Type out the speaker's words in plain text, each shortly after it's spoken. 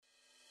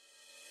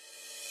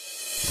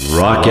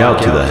rock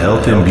out to the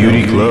Health and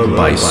Beauty Club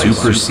by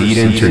Superseed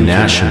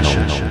International.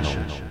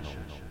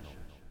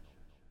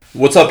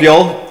 What's up,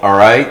 y'all?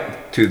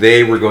 Alright,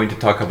 today we're going to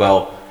talk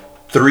about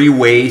 3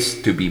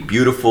 ways to be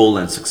beautiful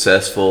and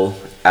successful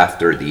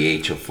after the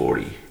age of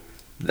 40.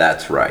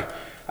 That's right.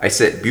 I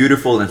said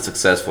beautiful and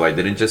successful. I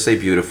didn't just say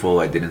beautiful.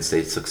 I didn't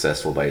say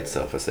successful by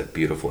itself. I said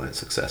beautiful and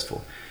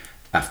successful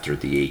after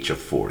the age of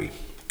 40.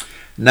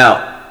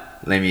 Now,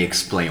 let me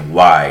explain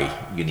why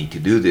you need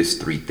to do these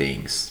 3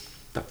 things.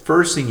 The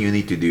first thing you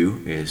need to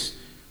do is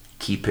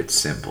keep it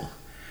simple.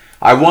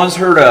 I once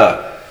heard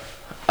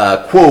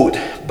a quote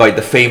by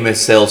the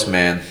famous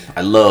salesman.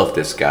 I love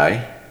this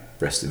guy.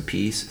 Rest in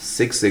peace.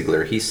 Zig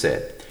Zigler. He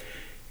said,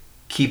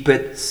 "Keep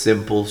it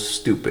simple,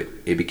 stupid."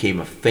 It became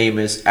a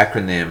famous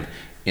acronym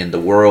in the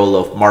world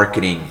of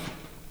marketing.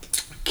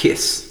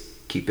 K.I.S.S.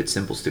 Keep it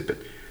simple, stupid.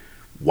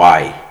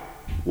 Why?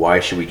 Why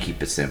should we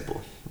keep it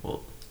simple?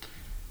 Well,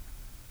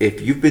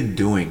 if you've been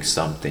doing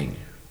something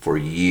for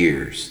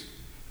years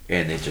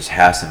and it just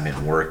hasn't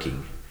been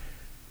working,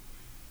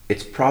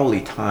 it's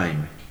probably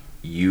time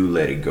you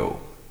let it go.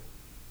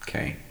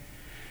 Okay?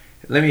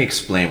 Let me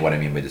explain what I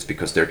mean by this,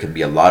 because there can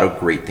be a lot of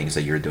great things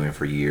that you're doing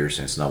for years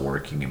and it's not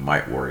working. It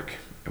might work.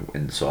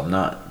 And so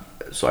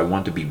I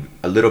want to be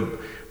a little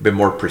bit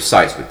more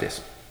precise with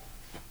this.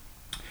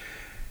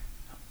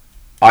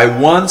 I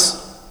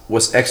once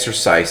was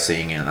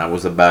exercising and I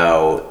was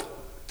about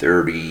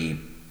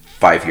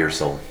 35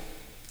 years old.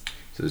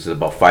 So this is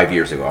about 5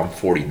 years ago. I'm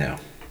 40 now.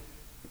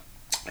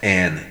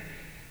 And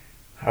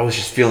I was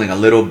just feeling a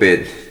little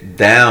bit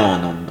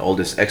down on all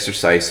this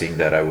exercising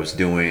that I was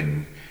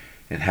doing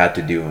and had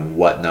to do and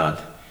whatnot.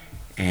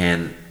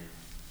 And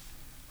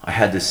I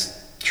had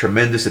this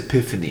tremendous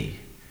epiphany.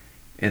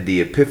 And the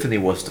epiphany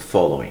was the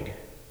following.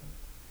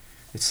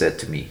 It said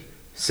to me,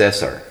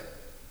 "Cesar,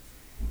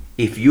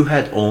 if you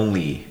had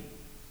only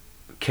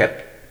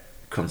kept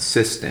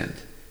consistent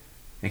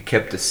and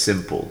kept it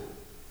simple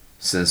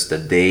since the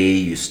day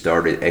you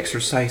started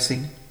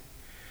exercising,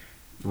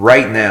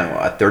 right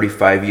now at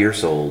 35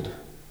 years old,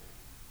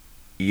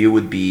 you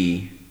would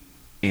be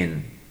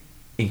in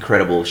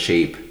incredible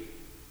shape,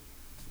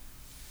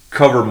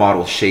 cover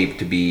model shape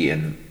to be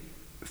in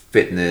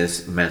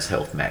Fitness Men's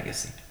Health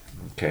magazine."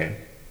 Okay?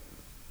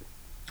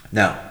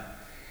 Now,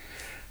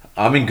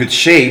 I'm in good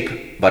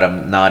shape, but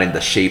I'm not in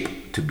the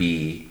shape to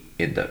be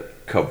in the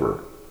cover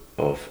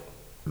of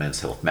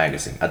Men's Health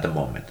magazine at the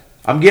moment.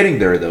 I'm getting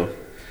there though.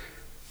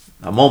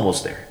 I'm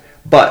almost there.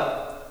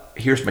 But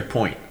here's my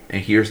point,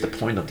 and here's the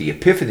point of the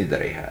epiphany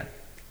that I had.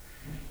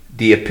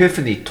 The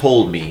epiphany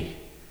told me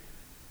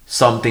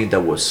something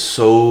that was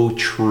so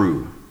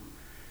true.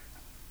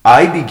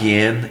 I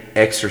began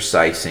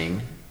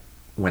exercising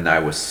when I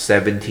was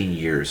 17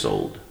 years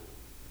old.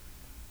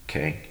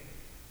 Okay?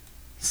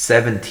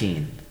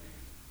 17.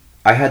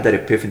 I had that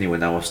epiphany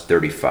when I was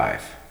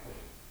 35.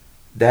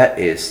 That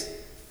is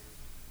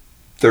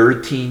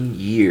 13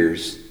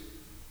 years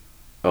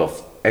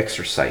of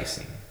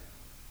exercising.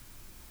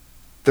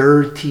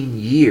 13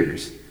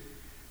 years.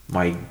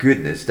 My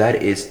goodness, that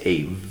is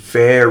a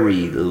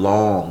very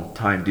long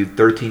time, dude.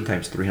 13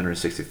 times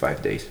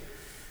 365 days.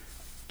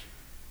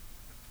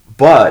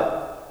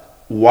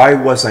 But why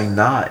was I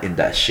not in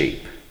that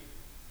shape?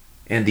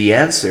 And the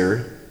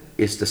answer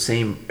is the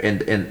same.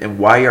 And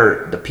why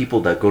are the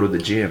people that go to the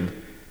gym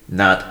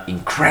not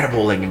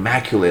incredible and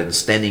immaculate and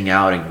standing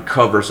out in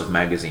covers of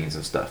magazines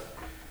and stuff?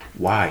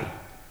 Why?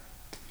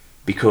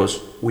 Because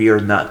we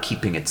are not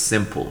keeping it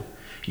simple.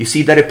 You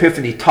see, that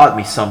epiphany taught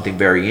me something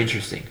very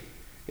interesting.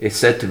 It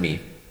said to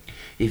me,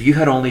 if you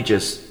had only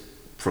just,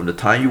 from the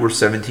time you were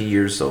 17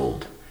 years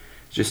old,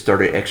 just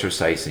started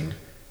exercising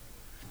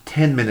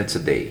 10 minutes a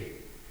day,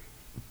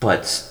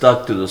 but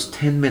stuck to those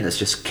 10 minutes,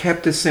 just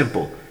kept it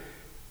simple.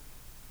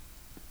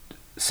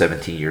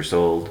 17 years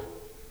old,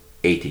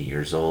 18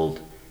 years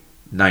old,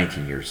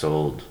 19 years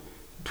old,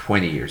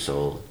 20 years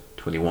old,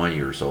 21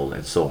 years old,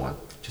 and so on.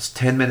 Just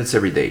 10 minutes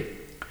every day.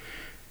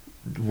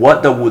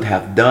 What that would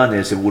have done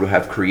is it would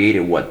have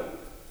created what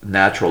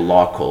natural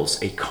law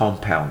calls a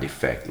compound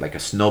effect, like a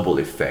snowball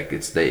effect.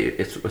 It's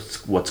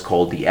what's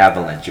called the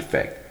avalanche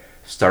effect.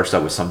 Starts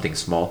out with something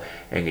small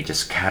and it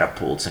just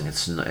catapults and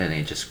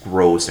it just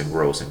grows and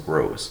grows and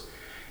grows.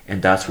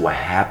 And that's what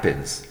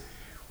happens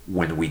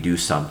when we do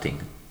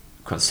something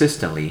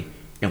consistently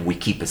and we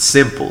keep it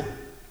simple.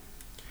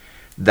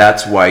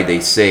 That's why they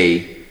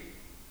say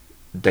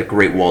the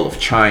Great Wall of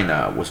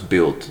China was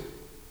built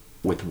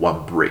with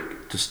 1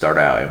 brick to start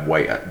out, and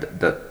why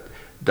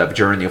the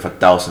journey of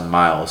 1,000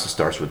 miles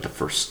starts with the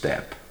first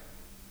step,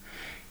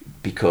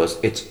 because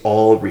it's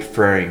all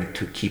referring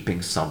to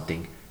keeping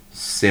something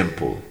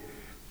simple.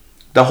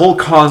 The whole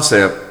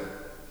concept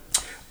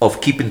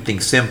of keeping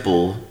things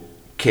simple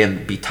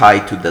can be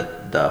tied to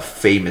the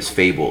famous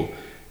fable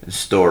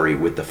story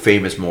with the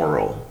famous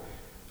moral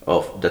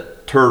of the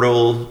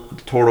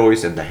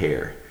tortoise and the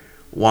hare.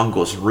 One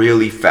goes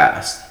really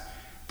fast.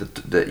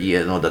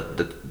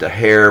 The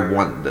hare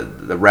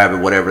the rabbit,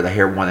 whatever, the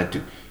hare wanted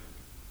to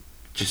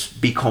just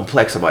be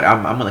complex about it.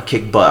 I'm gonna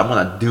kick butt. I'm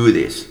gonna do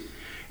this.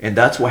 And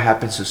that's what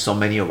happens to so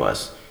many of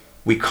us.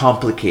 We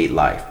complicate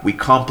life. We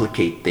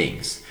complicate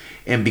things.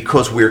 And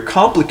because we're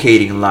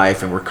complicating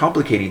life and we're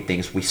complicating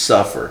things, we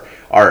suffer.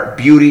 Our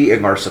beauty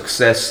and our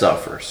success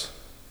suffers.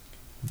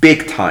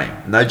 Big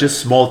time. Not just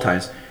small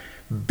times.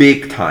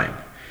 Big time.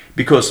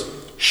 Because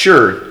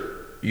sure,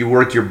 you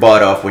worked your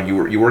butt off when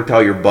you worked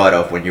out your butt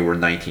off when you were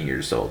 19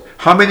 years old.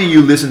 How many of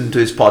you listen to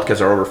this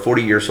podcast are over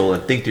 40 years old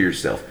and think to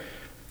yourself,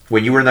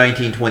 when you were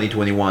 19, 20,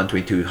 21,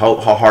 22, how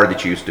hard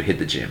did you used to hit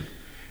the gym?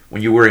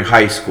 When you were in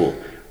high school,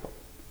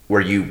 were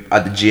you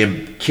at the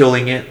gym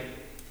killing it?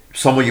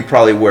 Some of you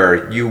probably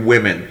were. You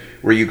women,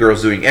 were you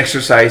girls doing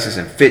exercises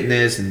and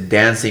fitness and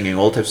dancing and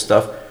all types of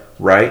stuff,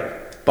 right?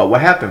 But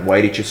what happened? Why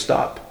did you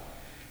stop?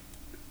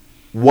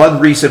 One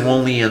reason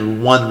only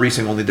and one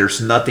reason only.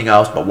 There's nothing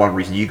else but one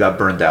reason. You got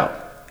burned out.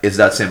 It's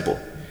that simple.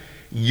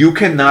 You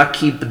cannot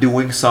keep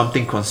doing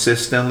something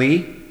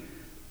consistently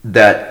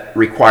that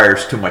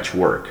requires too much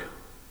work.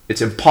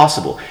 It's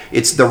impossible.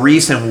 It's the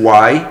reason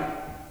why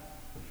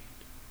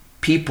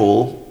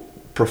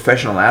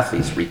professional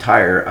athletes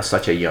retire at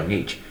such a young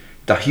age.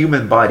 The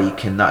human body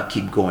cannot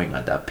keep going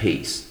at that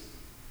pace.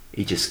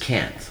 It just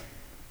can't.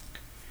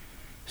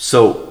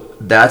 So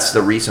that's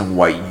the reason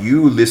why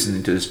you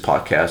listening to this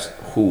podcast,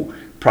 who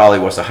probably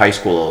was a high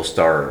school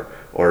all-star,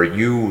 or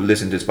you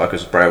listen to this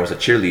podcast who probably was a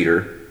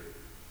cheerleader,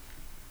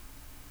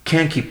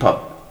 can't keep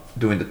up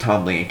doing the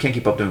tumbling and can't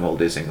keep up doing all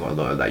this and all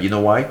that. You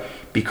know why?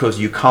 Because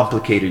you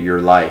complicated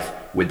your life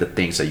with the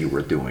things that you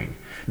were doing.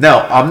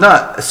 Now, I'm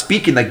not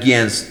speaking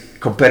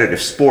against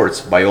competitive sports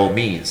by all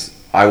means.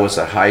 I was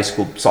a high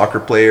school soccer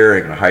player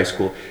and a high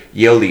school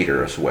Yale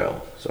leader as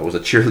well. So I was a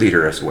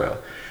cheerleader as well.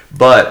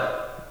 But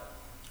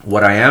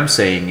what I am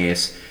saying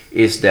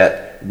is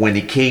that when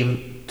it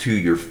came to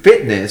your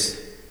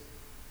fitness,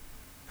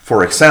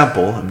 for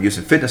example, I'm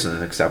using fitness as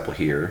an example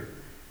here,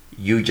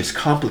 you just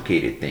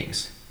complicated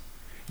things.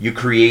 You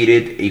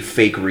created a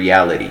fake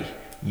reality.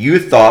 You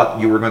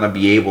thought you were going to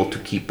be able to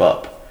keep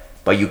up,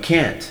 but you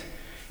can't.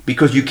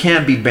 Because you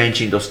can't be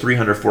benching those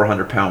 300,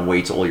 400 pound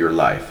weights all your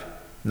life.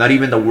 Not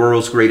even the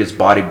world's greatest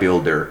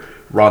bodybuilder,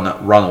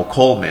 Ronald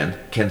Coleman,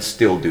 can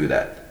still do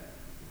that.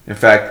 In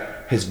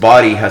fact, his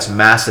body has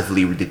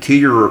massively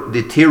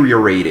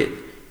deteriorated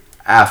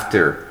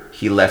after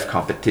he left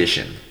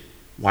competition.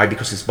 Why?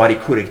 Because his body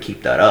couldn't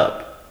keep that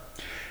up.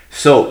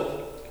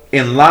 So,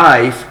 in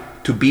life,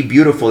 to be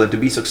beautiful and to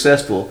be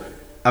successful,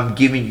 I'm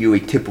giving you a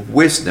tip of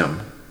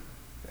wisdom,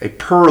 a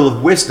pearl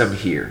of wisdom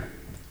here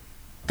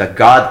that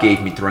God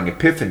gave me through an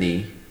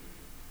epiphany,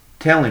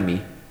 telling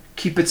me,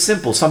 keep it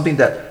simple. Something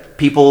that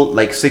people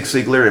like Zig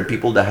Zigler and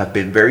people that have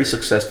been very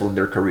successful in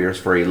their careers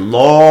for a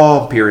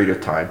long period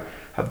of time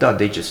have done.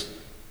 They just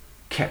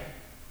kept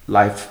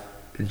life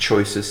and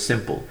choices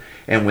simple.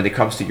 And when it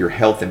comes to your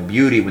health and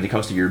beauty, when it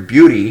comes to your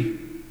beauty,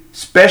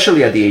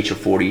 especially at the age of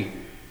 40,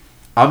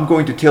 I'm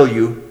going to tell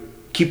you,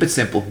 keep it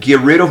simple. Get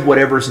rid of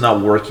whatever's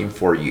not working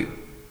for you.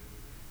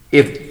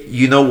 If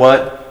you know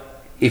what,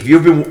 if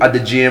you've been at the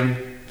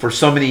gym for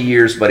so many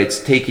years, but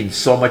it's taking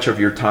so much of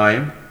your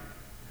time,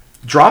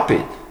 drop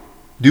it.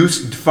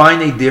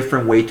 Find a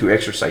different way to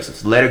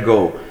exercise. Let it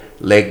go.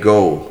 Let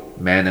go.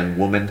 Man and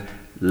woman,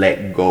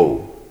 let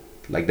go.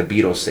 Like the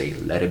Beatles say,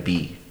 let it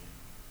be.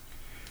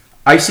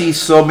 I see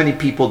so many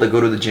people that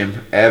go to the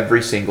gym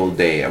every single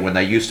day. When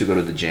I used to go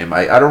to the gym,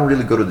 I don't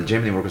really go to the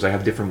gym anymore because I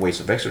have different ways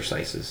of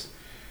exercises.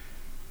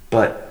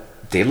 But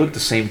they look the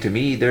same to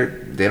me.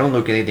 They don't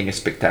look anything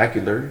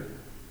spectacular.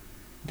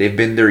 They've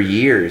been there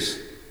years.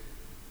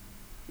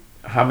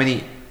 How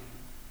many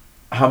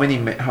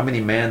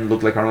men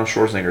look like Arnold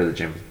Schwarzenegger at the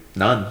gym?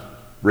 None.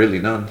 Really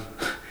none.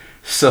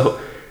 So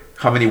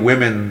how many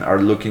women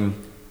are looking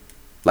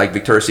like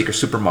Victoria's Secret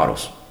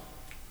supermodels?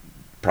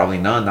 Probably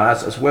none.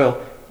 Not as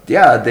well.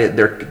 Yeah, they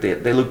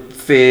look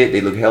fit,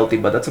 they look healthy,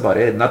 but that's about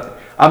it.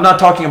 I'm not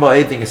talking about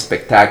anything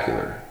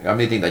spectacular. I'm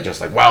anything that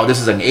just like, wow,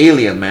 this is an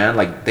alien, man.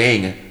 Like,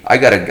 dang, I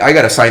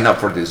gotta sign up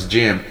for this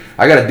gym.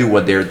 I gotta do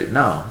what they're doing.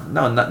 No,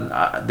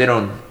 they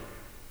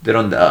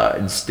don't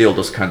instill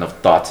those kind of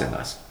thoughts in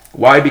us.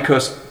 Why?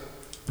 Because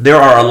there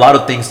are a lot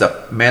of things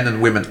that men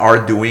and women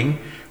are doing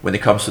when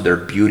it comes to their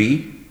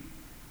beauty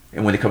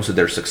and when it comes to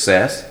their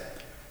success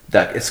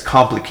that is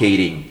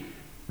complicating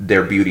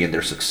their beauty and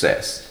their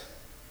success.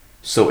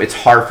 So it's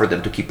hard for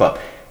them to keep up.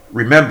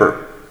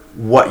 Remember,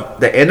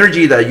 what the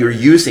energy that you're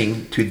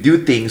using to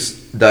do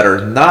things that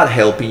are not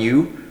helping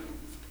you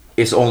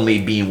is only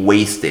being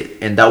wasted.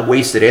 And that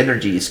wasted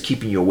energy is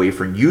keeping you away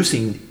from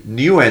using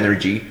new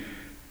energy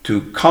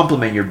to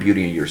complement your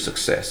beauty and your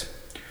success.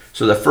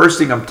 So the first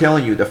thing I'm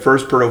telling you, the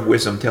first pearl of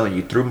wisdom I'm telling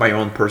you through my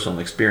own personal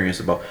experience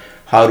about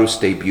how to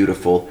stay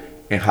beautiful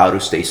and how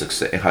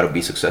to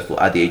be successful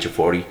at the age of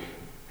 40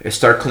 is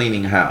start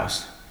cleaning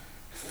house.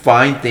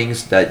 Find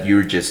things that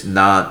you're just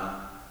not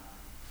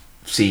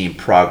seeing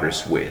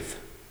progress with.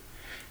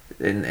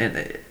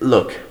 And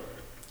look,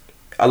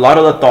 a lot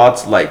of the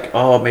thoughts like,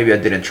 oh, maybe I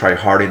didn't try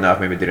hard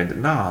enough, maybe I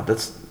didn't. No,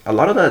 that's a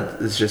lot of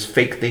that is just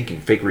fake thinking,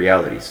 fake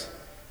realities.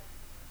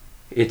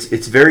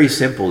 It's very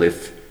simple.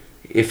 If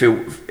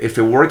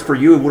it worked for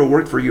you, it would have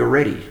worked for you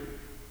already.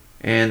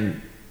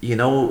 And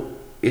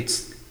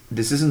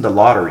this isn't the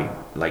lottery.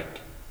 Like,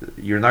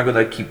 you're not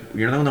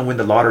gonna win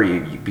the lottery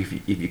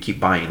if you keep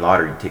buying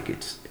lottery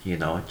tickets.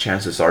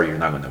 Chances are you're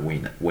not gonna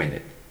win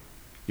it.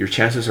 Your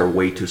chances are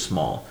way too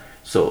small.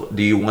 So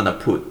do you want to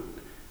put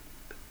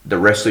the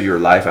rest of your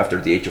life after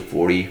the age of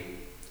 40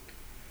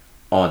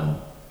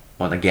 on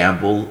a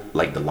gamble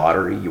like the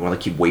lottery? You want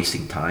to keep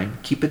wasting time?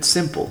 Keep it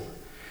simple.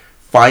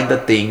 Find the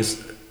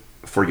things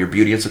for your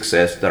beauty and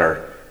success that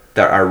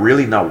are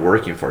really not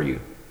working for you.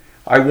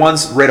 I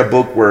once read a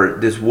book where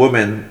this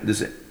woman,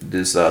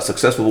 this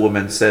successful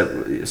woman said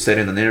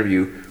in an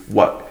interview,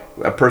 what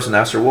a person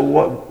asked her, well,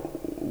 what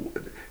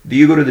do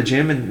you go to the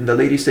gym? And the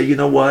lady said, you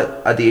know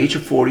what? At the age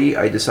of 40,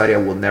 I decided I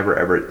will never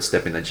ever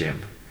step in the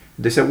gym.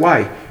 They said,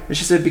 why? And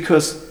she said,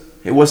 because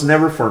it was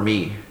never for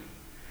me.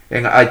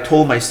 And I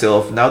told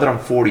myself, now that I'm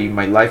 40,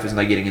 my life is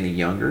not getting any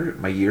younger.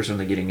 My years are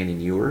not getting any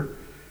newer.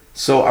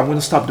 So I'm going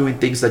to stop doing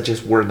things that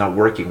just were not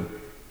working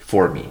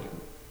for me.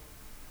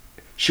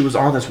 She was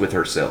honest with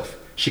herself.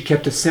 She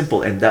kept it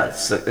simple, and that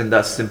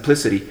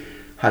simplicity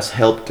has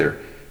helped her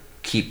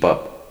keep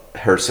up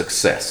her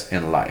success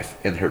in life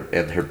and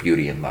her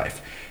beauty in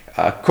life.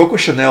 Coco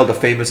Chanel, the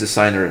famous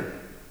designer,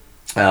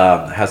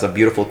 has a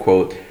beautiful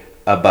quote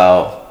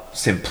about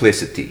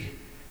simplicity.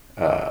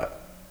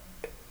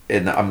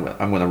 And I'm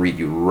going to read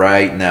you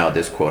right now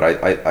this quote.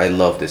 I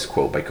love this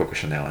quote by Coco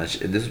Chanel. And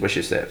this is what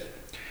she said.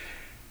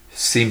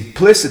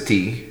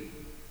 Simplicity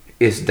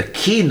is the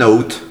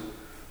keynote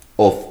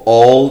of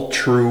all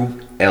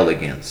true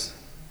elegance.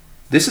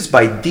 This is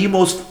by the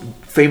most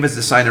famous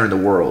designer in the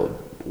world.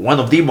 One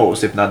of the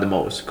most, if not the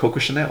most, Coco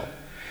Chanel.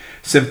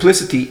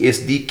 Simplicity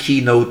is the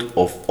keynote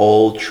of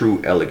all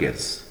true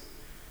elegance.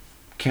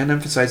 Can't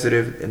emphasize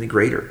it any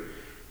greater.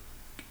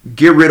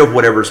 Get rid of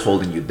whatever's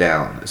holding you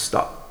down.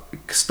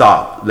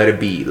 Stop. Let it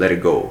be. Let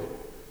it go.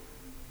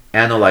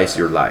 Analyze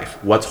your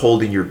life. What's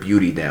holding your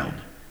beauty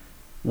down?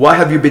 What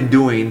have you been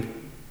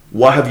doing?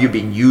 What have you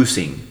been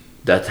using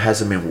that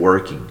hasn't been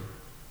working?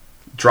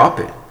 Drop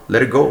it.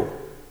 Let it go.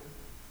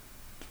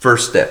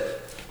 First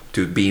step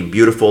to being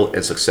beautiful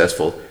and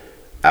successful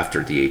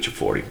after the age of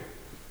 40.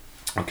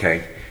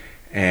 Okay?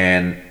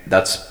 And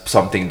that's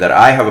something that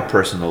I have a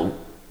personal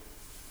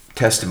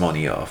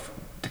testimony of.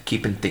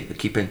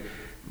 Keeping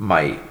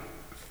my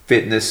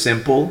fitness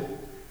simple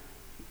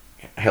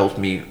helps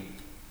me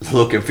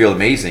look and feel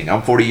amazing.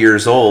 I'm 40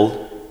 years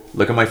old.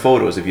 Look at my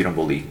photos if you don't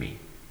believe me.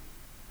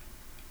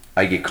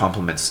 I get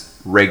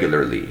compliments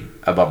regularly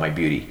about my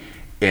beauty,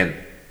 and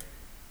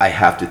I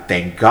have to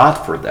thank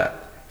God for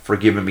that, for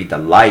giving me the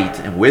light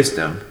and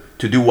wisdom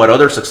to do what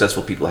other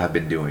successful people have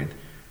been doing,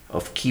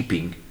 of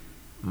keeping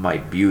my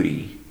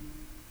beauty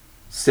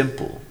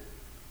simple,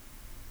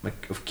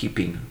 of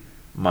keeping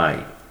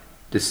my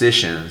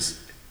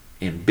decisions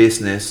in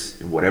business,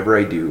 in whatever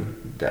I do,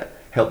 that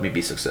help me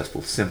be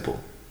successful, simple.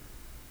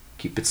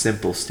 Keep it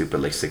simple,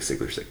 stupid, like Zig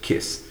Zigler said,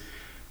 K.I.S.S.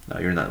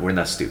 No, we're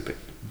not stupid,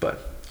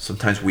 but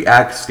sometimes we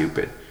act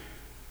stupid.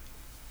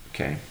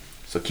 Okay,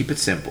 so keep it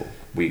simple.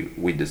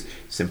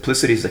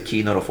 Simplicity is the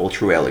keynote of all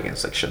true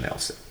elegance, like Chanel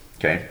said.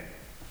 Okay.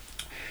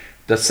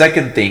 The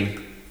second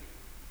thing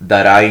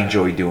that I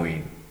enjoy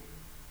doing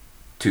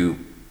to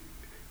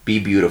be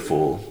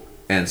beautiful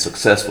and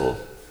successful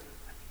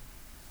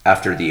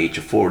after the age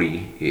of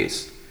 40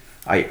 is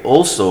I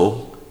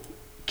also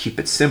keep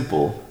it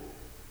simple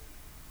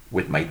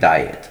with my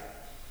diet.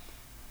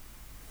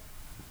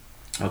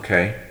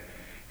 Okay,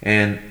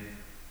 and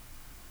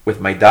with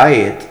my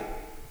diet,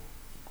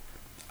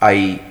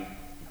 I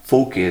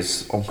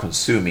focus on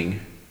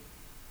consuming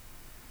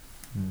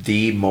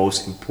the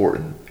most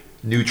important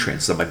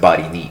nutrients that my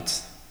body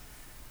needs.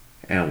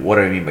 And what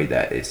I mean by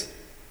that is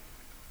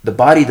the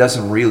body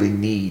doesn't really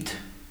need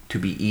to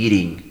be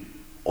eating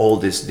all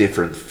these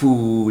different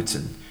foods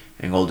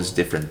and all these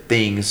different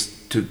things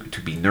to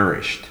be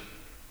nourished.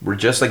 We're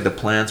just like the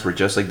plants, we're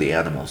just like the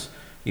animals.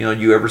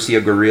 You ever see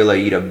a gorilla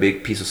eat a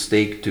big piece of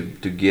steak to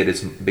get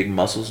its big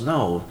muscles?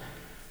 No.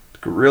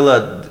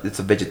 Gorilla, it's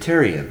a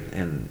vegetarian,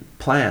 and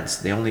plants,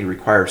 they only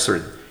require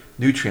certain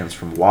nutrients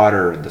from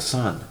water and the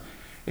sun.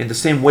 In the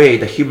same way,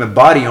 the human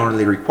body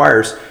only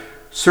requires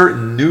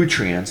certain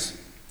nutrients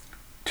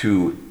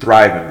to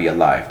thrive and be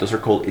alive. Those are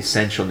called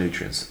essential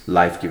nutrients,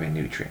 life-giving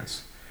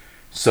nutrients.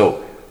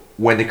 So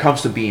when it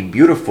comes to being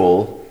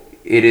beautiful,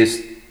 it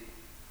is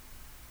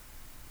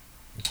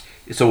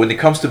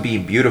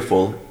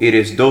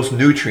those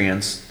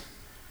nutrients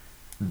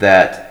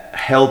that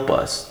help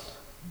us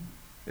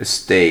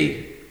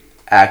stay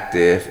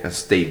active and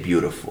stay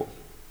beautiful.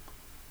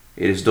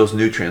 It is those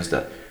nutrients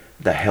that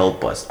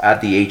help us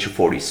at the age of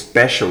 40,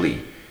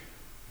 especially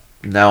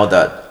now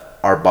that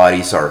our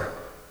bodies are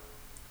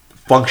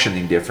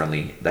functioning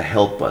differently, that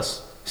help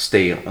us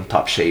stay on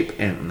top shape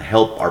and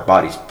help our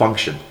bodies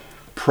function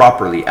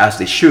properly as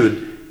they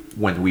should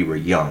when we were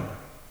young.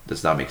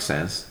 Does that make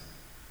sense?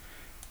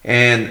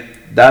 And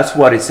that's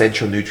what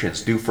essential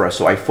nutrients do for us.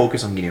 So I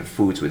focus on eating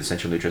foods with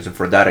essential nutrients, and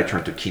for that I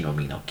turn to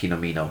Kinomino.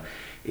 Kinomino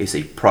is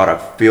a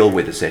product filled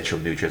with essential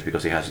nutrients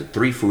because it has the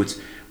 3 foods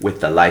with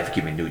the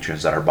life-giving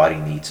nutrients that our body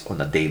needs on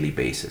a daily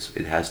basis.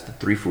 It has the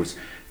 3 foods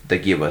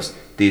that give us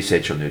the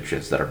essential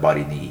nutrients that our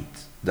body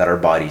needs, that our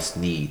bodies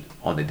need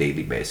on a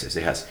daily basis.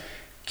 It has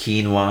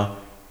quinoa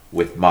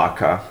with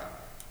maca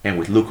and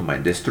with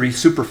lucumine. These 3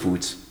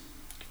 superfoods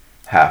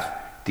have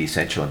the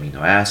essential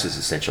amino acids,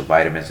 essential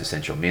vitamins,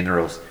 essential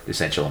minerals,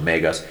 essential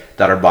omegas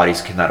that our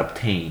bodies cannot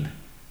obtain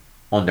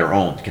on their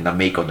own, cannot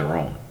make on their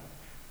own.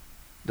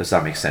 Does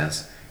that make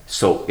sense?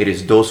 So it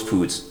is those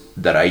foods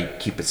that I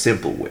keep it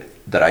simple with,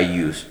 that I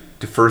use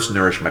to first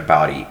nourish my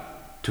body,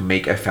 to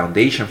make a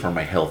foundation for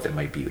my health and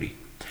my beauty.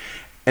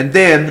 And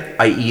then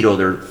I eat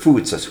other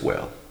foods as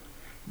well.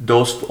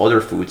 Those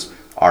other foods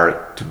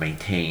are to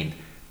maintain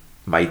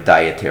my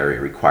dietary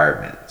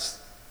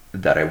requirements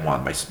that I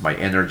want, my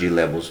energy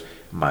levels,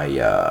 my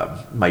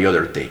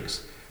other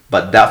things.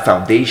 But that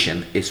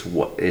foundation is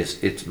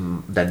it's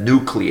the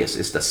nucleus,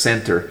 is the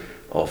center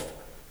of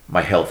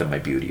my health and my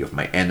beauty, of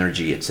my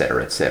energy,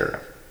 etc., etc.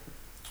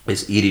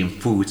 Is eating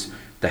foods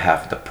that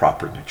have the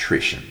proper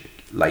nutrition,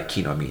 like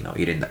quinoa.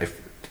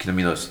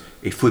 Quinoa is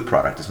a food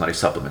product. It's not a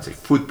supplement. It's a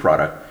food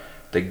product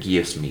that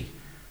gives me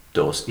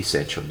those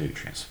essential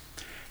nutrients.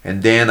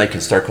 And then I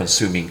can start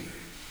consuming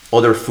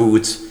other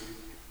foods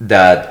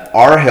that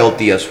are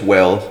healthy as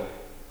well,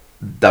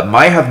 that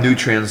might have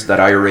nutrients that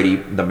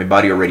my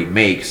body already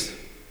makes,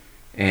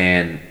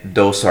 and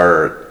those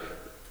are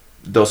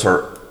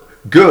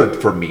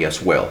good for me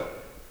as well,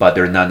 but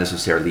they're not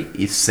necessarily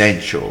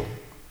essential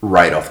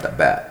right off the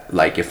bat.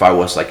 Like if I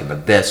was like in the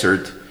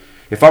desert,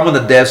 if I'm in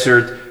the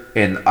desert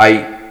and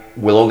I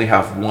will only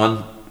have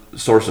one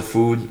source of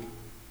food,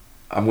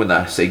 I'm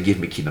gonna say give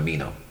me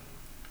quinoa,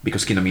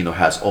 because quinoa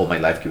has all my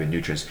life-giving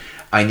nutrients.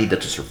 I need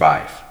that to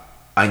survive.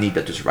 I need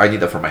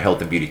that for my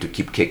health and beauty to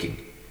keep kicking,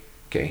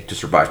 okay, to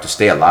survive, to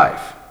stay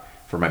alive,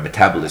 for my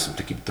metabolism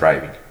to keep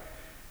thriving,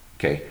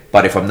 okay.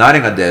 But if I'm not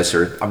in a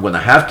desert, I'm gonna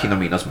have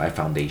quinoa as my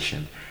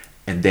foundation,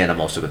 and then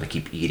I'm also gonna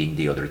keep eating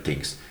the other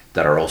things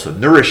that are also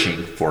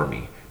nourishing for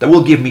me, that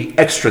will give me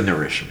extra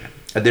nourishment,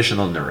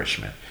 additional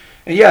nourishment.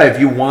 And yeah, if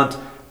you want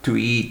to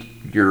eat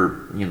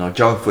your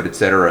junk food,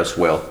 etc. as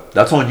well,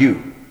 that's on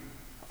you.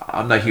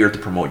 I'm not here to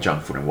promote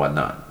junk food and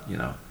whatnot.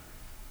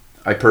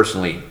 I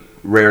personally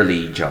rarely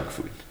eat junk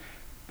food.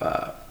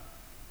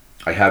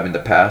 I have in the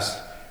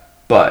past,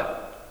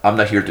 but I'm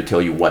not here to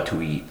tell you what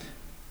to eat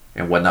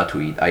and what not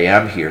to eat. I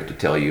am here to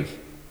tell you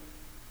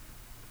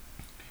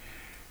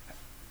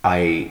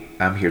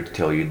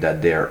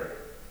that there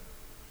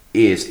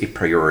is a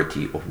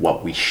priority of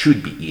what we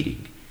should be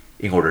eating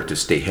in order to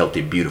stay healthy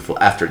and beautiful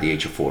after the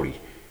age of 40.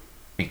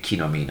 And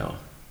quinoa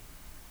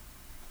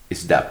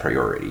is that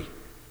priority,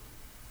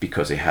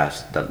 because it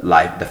has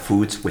the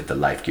foods with the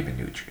life-giving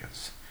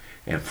nutrients.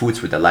 And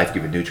foods with the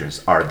life-giving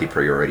nutrients are the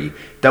priority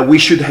that we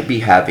should be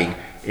having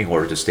in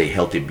order to stay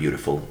healthy,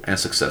 beautiful, and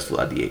successful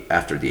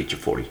after the age of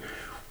 40.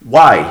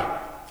 Why?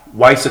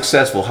 Why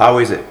successful? How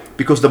is it?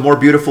 Because the more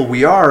beautiful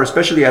we are,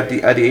 especially at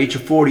the age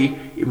of 40,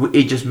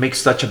 it just makes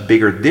such a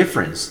bigger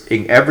difference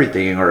in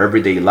everything in our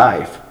everyday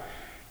life.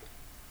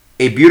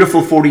 A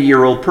beautiful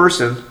 40-year-old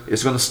person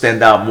is going to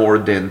stand out more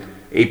than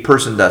a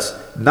person that's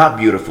not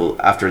beautiful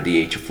after the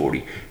age of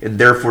 40. And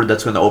therefore,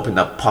 that's going to open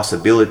up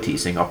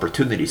possibilities and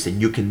opportunities,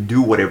 and you can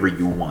do whatever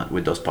you want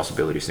with those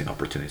possibilities and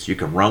opportunities. You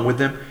can run with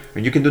them,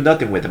 and you can do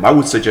nothing with them. I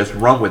would suggest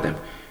run with them,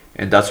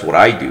 and that's what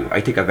I do.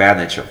 I take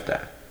advantage of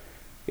that.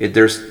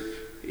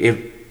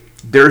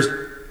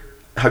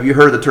 Have you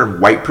heard the term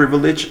white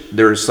privilege?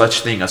 There is such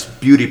thing as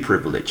beauty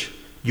privilege.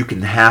 You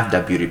can have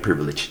that beauty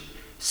privilege,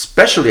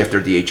 especially after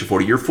the age of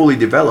 40. You're fully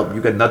developed.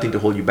 You got nothing to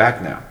hold you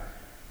back now.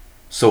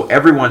 So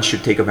everyone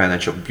should take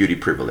advantage of beauty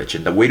privilege.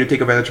 And the way to take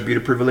advantage of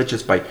beauty privilege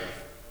is by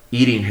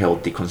eating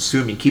healthy,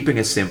 consuming, keeping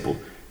it simple,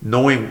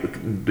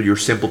 knowing your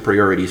simple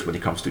priorities when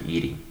it comes to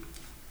eating,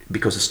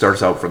 because it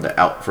starts out from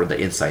the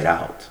inside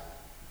out.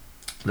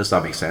 Does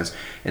that make sense?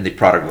 And the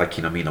product like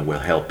quinoa will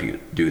help you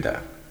do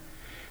that.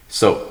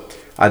 So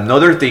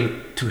another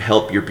thing to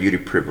help your beauty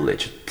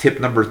privilege,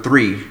 tip number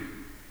 3,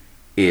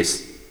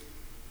 is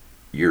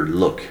your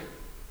look.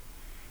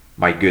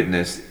 My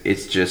goodness,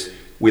 it's just,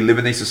 we live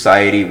in a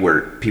society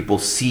where people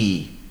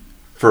see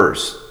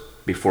first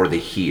before they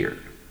hear,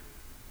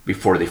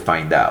 before they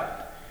find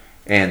out.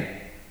 And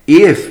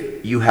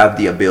if you have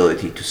the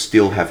ability to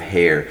still have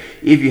hair,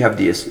 if you have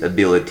this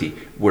ability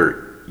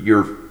where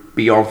you're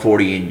beyond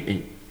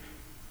 40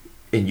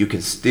 and you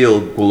can still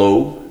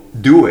glow,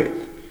 do it.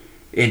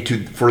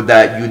 And for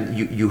that,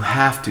 you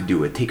have to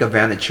do it. Take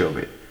advantage of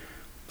it.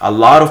 A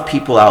lot of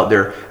people out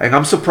there, and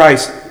I'm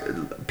surprised,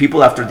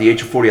 people after the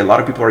age of 40, a lot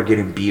of people are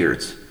getting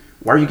beards.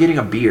 Why are you getting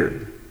a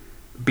beard?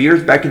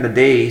 Beards back in the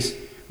days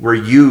were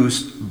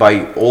used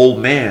by old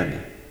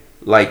men,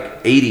 like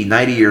 80,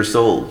 90 years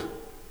old.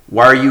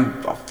 Why are you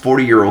a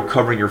 40-year-old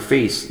covering your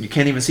face? You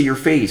can't even see your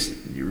face.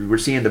 We're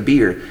seeing the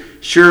beard.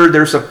 Sure,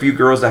 there's a few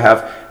girls that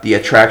have the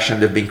attraction,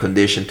 they've been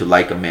conditioned to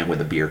like a man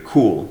with a beard.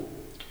 Cool.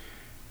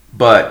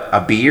 But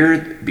a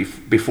beard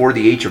before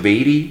the age of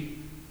 80?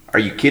 Are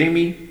you kidding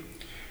me?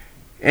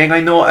 And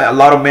I know a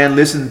lot of men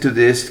listening to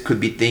this could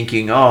be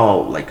thinking,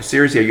 "Oh, like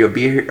seriously, are you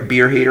a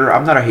beer hater?"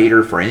 I'm not a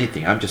hater for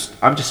anything. I'm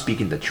just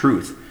speaking the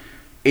truth.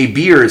 A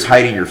beer is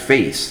hiding your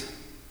face.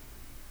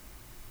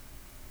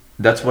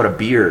 That's what a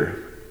beer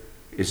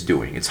is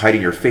doing. It's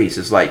hiding your face.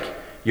 It's like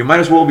you might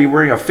as well be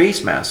wearing a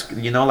face mask.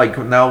 You know, like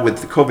now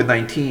with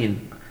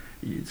COVID-19,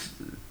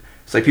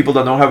 it's like people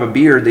that don't have a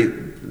beard,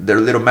 their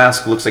little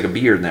mask looks like a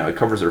beard now. It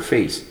covers their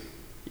face.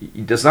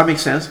 Does that make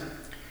sense?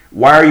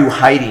 Why are you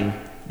hiding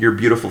your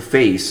beautiful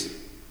face?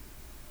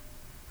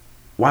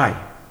 Why?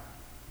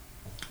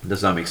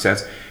 Does not make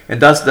sense.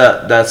 And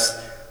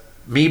that's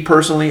me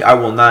personally. I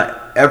will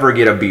not ever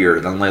get a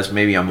beard unless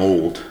maybe I'm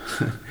old.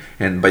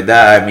 And by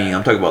that I mean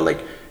I'm talking about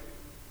like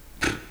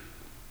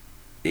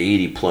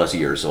 80 plus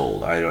years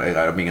old.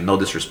 I mean no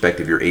disrespect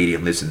if you're 80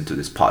 and listening to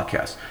this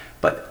podcast,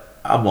 but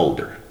I'm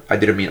older. I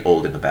didn't mean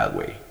old in a bad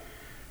way.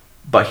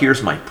 But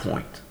here's my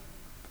point.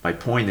 My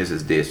point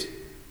is this: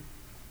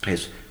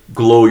 is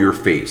glow your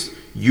face.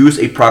 Use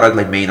a product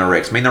like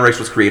Main-RX. Main-RX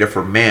was created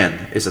for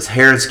men. It's a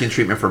hair and skin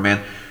treatment for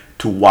men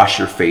to wash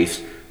your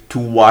face, to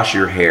wash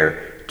your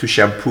hair, to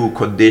shampoo,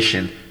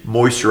 condition,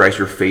 moisturize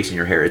your face and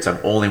your hair. It's an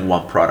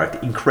all-in-one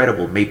product.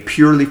 Incredible. Made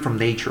purely from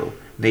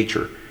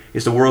nature.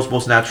 It's the world's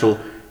most natural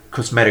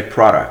cosmetic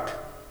product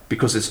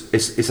because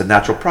it's a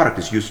natural product.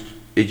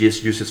 It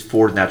just uses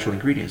 4 natural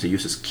ingredients. It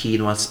uses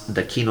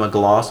the quinoa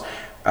gloss,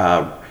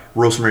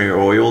 rosemary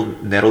oil,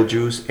 nettle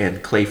juice,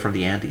 and clay from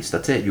the Andes.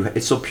 That's it.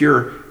 It's so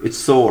pure, it's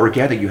so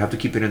organic, you have to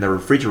keep it in the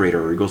refrigerator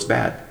or it goes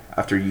bad.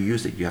 After you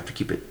use it, you have to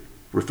keep it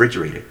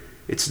refrigerated.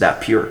 It's that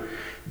pure.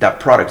 That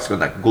product is going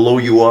to glow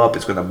you up.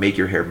 It's going to make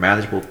your hair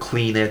manageable,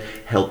 clean it,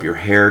 help your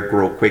hair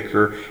grow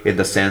quicker in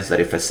the sense that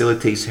it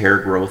facilitates hair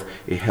growth.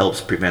 It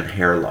helps prevent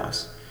hair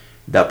loss.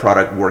 That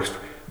product works.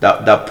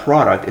 That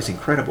product is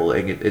incredible,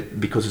 and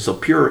because it's so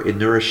pure, it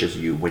nourishes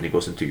you when it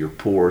goes into your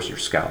pores, your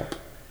scalp.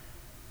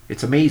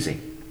 It's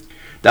amazing.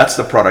 That's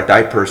the product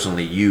I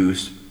personally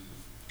use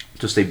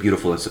to stay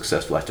beautiful and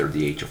successful after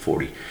the age of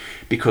 40,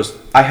 because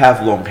I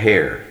have long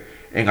hair,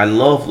 and I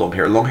love long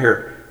hair. Long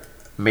hair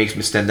makes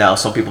me stand out.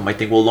 Some people might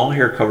think, well, long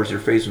hair covers your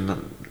face.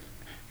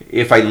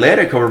 If I let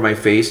it cover my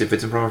face, if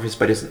it's in front of my face,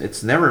 but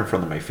it's never in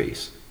front of my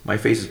face. My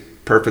face is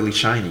perfectly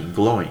shiny,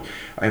 glowing.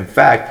 In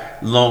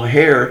fact, long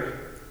hair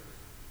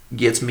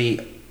gets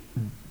me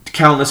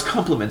countless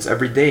compliments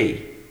every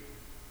day.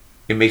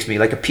 It makes me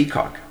like a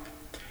peacock,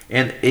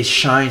 and it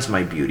shines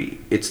my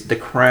beauty. It's the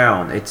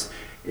crown.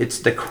 It's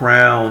the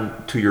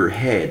crown to your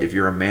head. If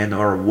you're a man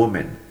or a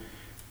woman,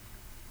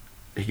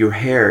 your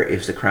hair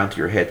is the crown to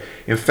your head.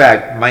 In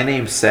fact, my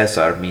name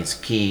Cesar means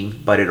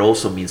king, but it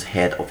also means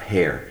head of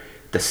hair.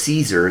 The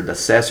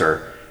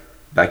Cesar,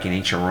 back in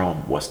ancient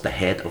Rome, was the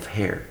head of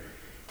hair.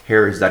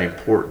 Hair is that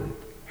important.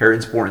 Hair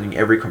is important in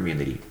every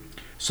community.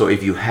 So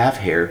if you have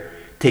hair,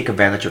 take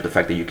advantage of the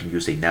fact that you can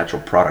use a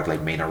natural product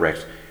like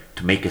Main-RX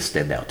to make it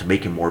stand out, to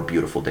make it more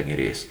beautiful than it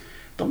is.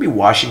 Don't be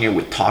washing it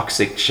with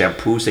toxic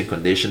shampoos and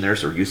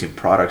conditioners or using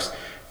products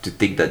to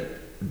think that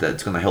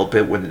that's going to help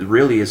it when it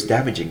really is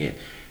damaging it.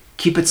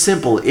 Keep it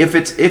simple.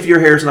 If your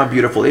hair is not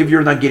beautiful, if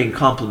you're not getting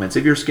compliments,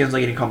 if your skin's not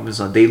getting compliments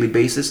on a daily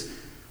basis,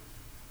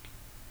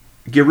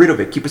 get rid of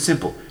it. Keep it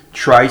simple.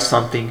 Try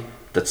something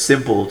that's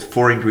simple,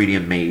 4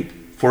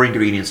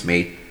 ingredients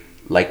made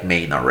like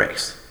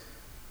Main-RX.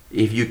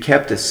 If you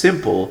kept it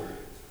simple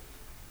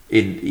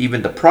in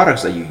even the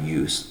products that you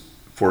use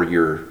for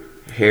your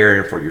hair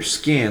and for your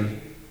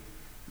skin,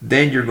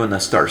 then you're going to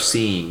start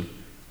seeing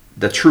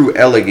the true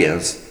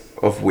elegance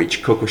of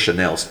which Coco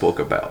Chanel spoke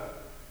about.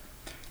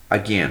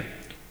 Again,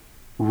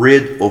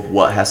 rid of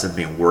what hasn't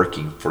been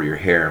working for your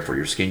hair and for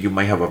your skin. You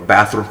might have a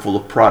bathroom full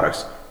of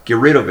products. Get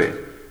rid of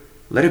it.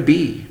 Let it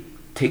be.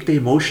 Take the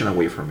emotion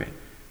away from it.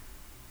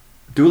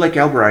 Do like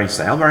Albert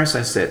Einstein. Albert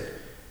Einstein said,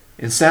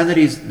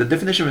 the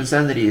definition of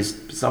insanity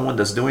is someone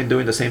that's doing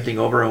the same thing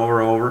over and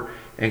over and over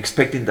and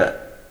expecting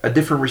a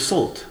different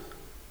result.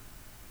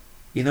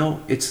 You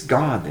know, it's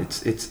gone.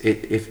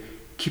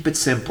 Keep it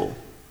simple.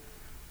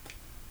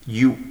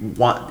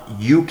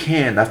 You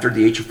can, after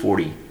the age of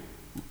 40,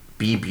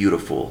 be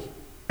beautiful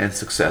and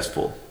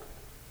successful.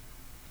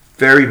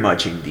 Very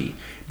much indeed.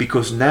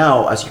 Because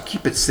now, as you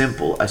keep it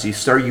simple, as you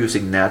start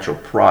using natural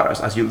products,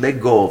 as you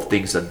let go of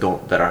things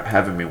that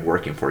haven't been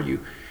working for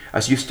you,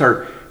 as you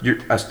start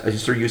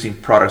using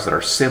products that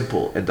are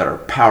simple and that are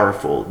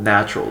powerful,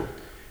 natural,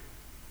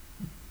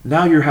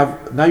 now you're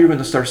going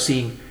to start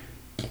seeing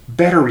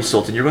better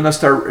results, and you're going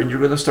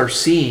to start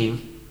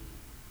seeing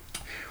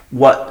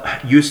what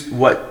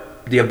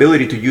the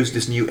ability to use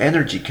this new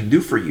energy can do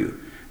for you.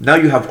 Now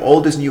you have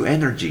all this new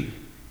energy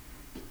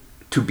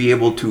to be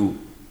able to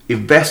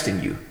invest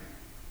in you.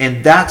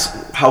 And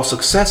that's how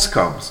success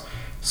comes.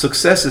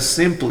 Success is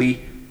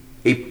simply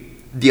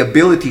the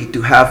ability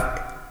to have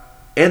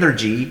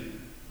energy,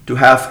 to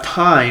have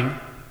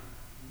time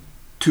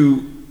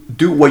to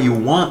do what you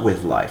want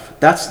with life.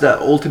 That's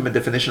the ultimate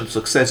definition of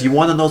success. You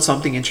want to know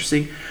something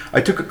interesting? I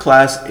took a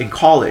class in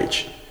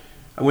college.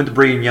 I went to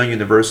Brigham Young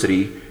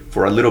University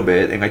for a little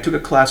bit, and I took a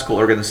class called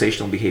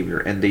organizational behavior,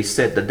 and they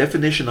said the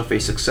definition of a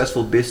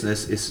successful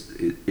business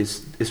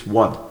is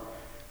one: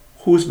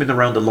 who's been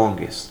around the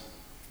longest?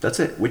 That's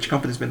it. Which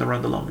company's been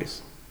around the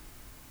longest?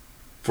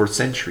 For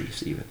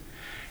centuries, even.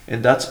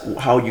 And that's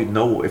how you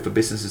know if a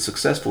business is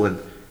successful, and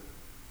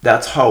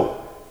that's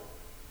how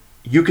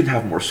you can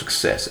have more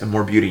success and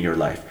more beauty in your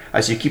life.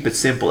 As you keep it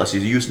simple, as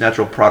you use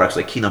natural products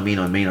like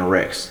Kinomino and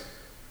Main-Rx,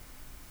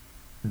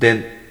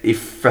 then it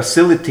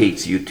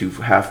facilitates you to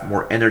have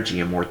more energy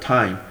and more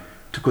time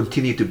to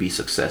continue to be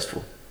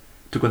successful,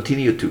 to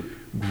continue to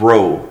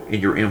grow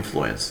in your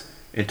influence,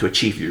 and to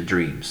achieve your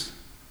dreams.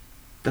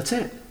 That's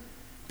it.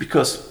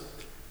 Because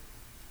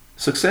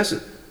success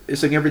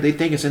is an everyday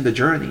thing. It's in the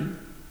journey.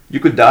 You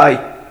could die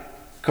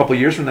a couple of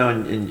years from now,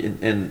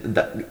 and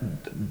that,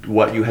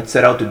 what you had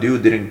set out to do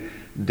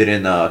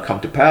didn't come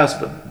to pass.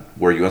 But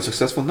were you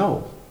unsuccessful?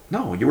 No.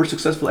 You were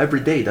successful every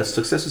day. That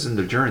success is in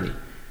the journey.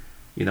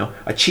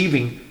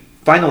 Achieving,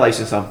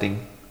 finalizing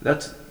something.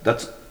 That's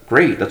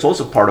great. That's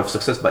also part of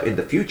success, but in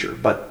the future.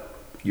 But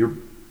you're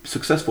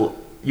successful.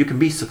 You can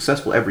be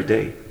successful every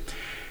day.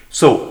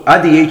 So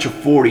at the age of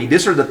 40,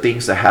 these are the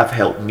things that have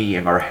helped me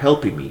and are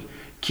helping me,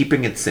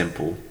 keeping it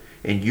simple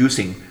and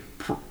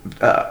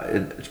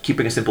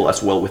keeping it simple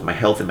as well with my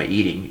health and my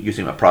eating,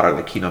 using a product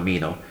like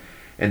Kinomino,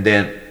 and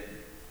then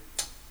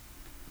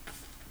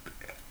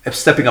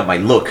stepping up my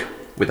look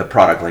with a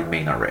product like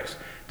Main-Rx.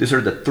 These are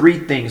the three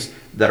things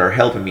that are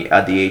helping me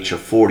at the age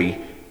of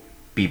 40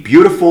 be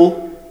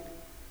beautiful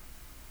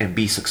and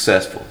be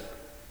successful.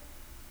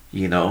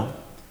 I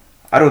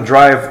don't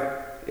drive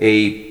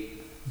a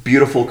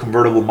beautiful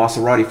convertible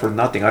Maserati for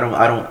nothing. I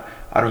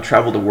don't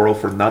travel the world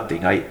for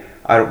nothing. I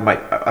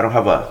don't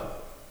have a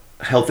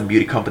health and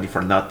beauty company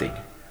for nothing.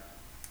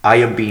 I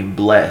am being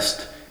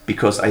blessed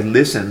because I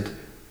listened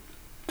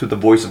to the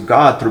voice of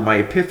God through my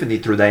epiphany,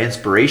 through that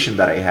inspiration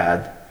that I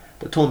had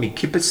that told me,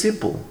 keep it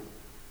simple.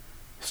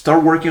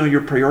 Start working on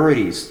your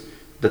priorities,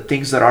 the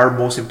things that are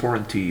most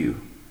important to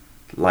you,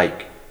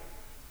 like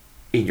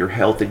in your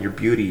health and your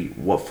beauty,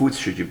 what foods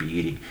should you be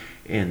eating,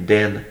 and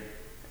then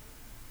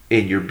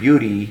in your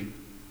beauty,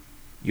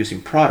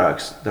 using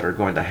products that are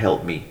going to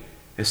help me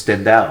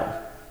stand out.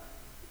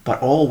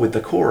 But all with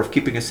the core of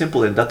keeping it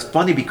simple. And that's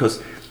funny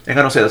because, and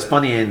I don't say that's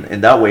funny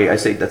in that way, I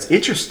say that's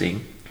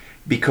interesting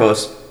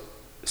because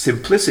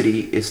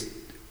simplicity is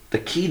the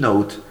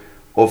keynote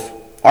of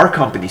our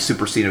company,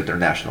 Super Seed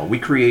International. We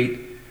create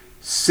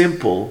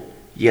simple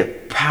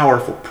yet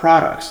powerful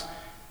products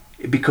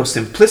because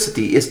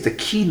simplicity is the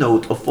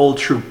keynote of all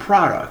true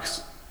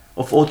products,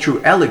 of all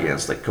true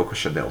elegance, like Coco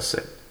Chanel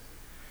said.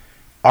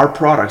 Our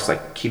products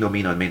like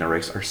Kinomino and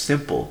Main-Rx are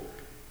simple,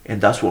 and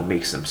that's what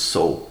makes them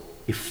so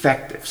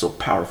effective, so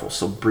powerful,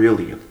 so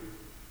brilliant,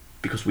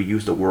 because we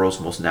use the world's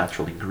most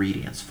natural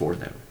ingredients for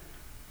them,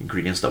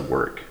 ingredients that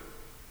work.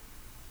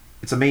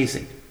 It's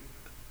amazing.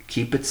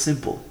 Keep it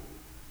simple.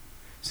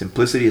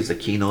 Simplicity is the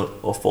keynote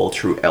of all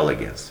true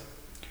elegance.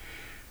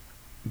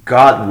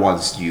 God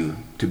wants you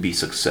to be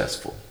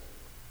successful.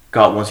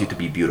 God wants you to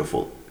be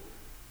beautiful.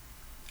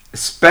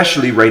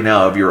 Especially right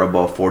now if you're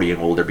above 40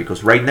 and older,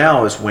 because right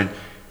now is when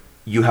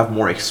you have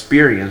more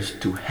experience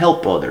to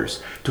help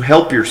others, to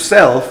help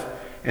yourself,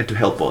 and to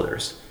help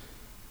others.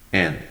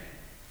 And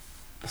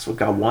that's what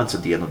God wants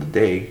at the end of the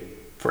day,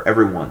 for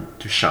everyone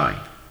to shine.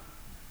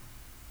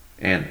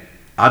 And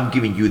I'm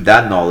giving you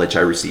that knowledge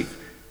I received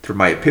through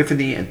my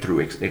epiphany and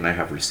I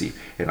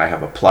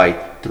have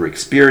applied through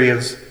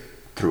experience,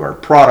 through our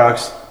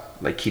products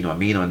like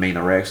Kinomino and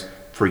Main-Rx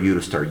for you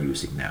to start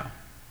using now.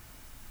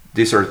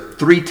 These are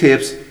 3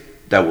 tips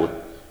that will,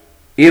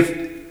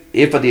 if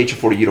at the age of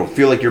 40 you don't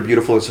feel like you're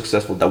beautiful and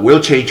successful, that will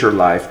change your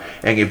life.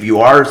 And if you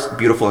are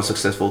beautiful and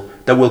successful,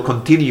 that will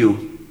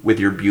continue with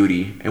your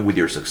beauty and with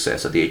your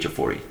success at the age of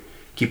 40.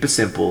 Keep it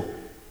simple.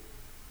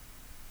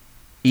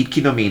 Eat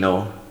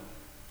Kinomino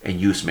and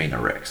use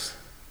Main-Rx.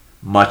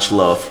 Much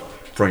love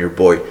from your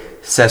boy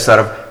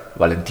Cesar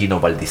Valentino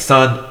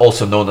Valdizan,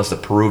 also known as the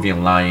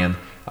Peruvian Lion.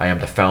 I am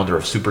the founder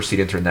of Super Seed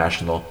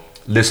International.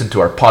 Listen to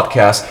our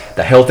podcast,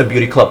 the Health and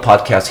Beauty Club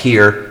podcast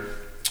here,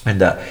 and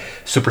the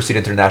Super Seed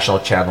International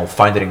channel.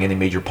 Find it in any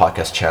major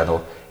podcast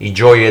channel.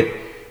 Enjoy it.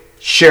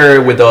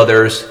 Share it with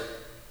others.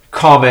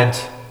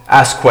 Comment.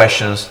 Ask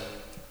questions.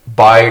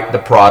 Buy the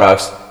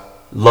products.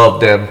 Love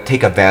them.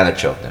 Take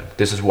advantage of them.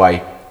 This is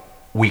why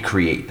we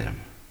create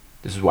them.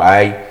 This is why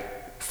I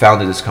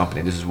founded this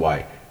company. This is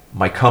why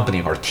my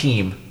company, our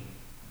team,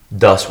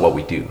 does what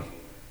we do.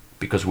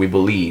 Because we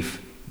believe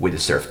we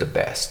deserve the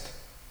best.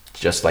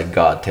 Just like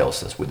God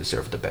tells us we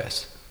deserve the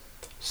best.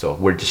 So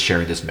we're just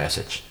sharing this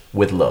message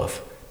with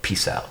love.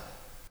 Peace out.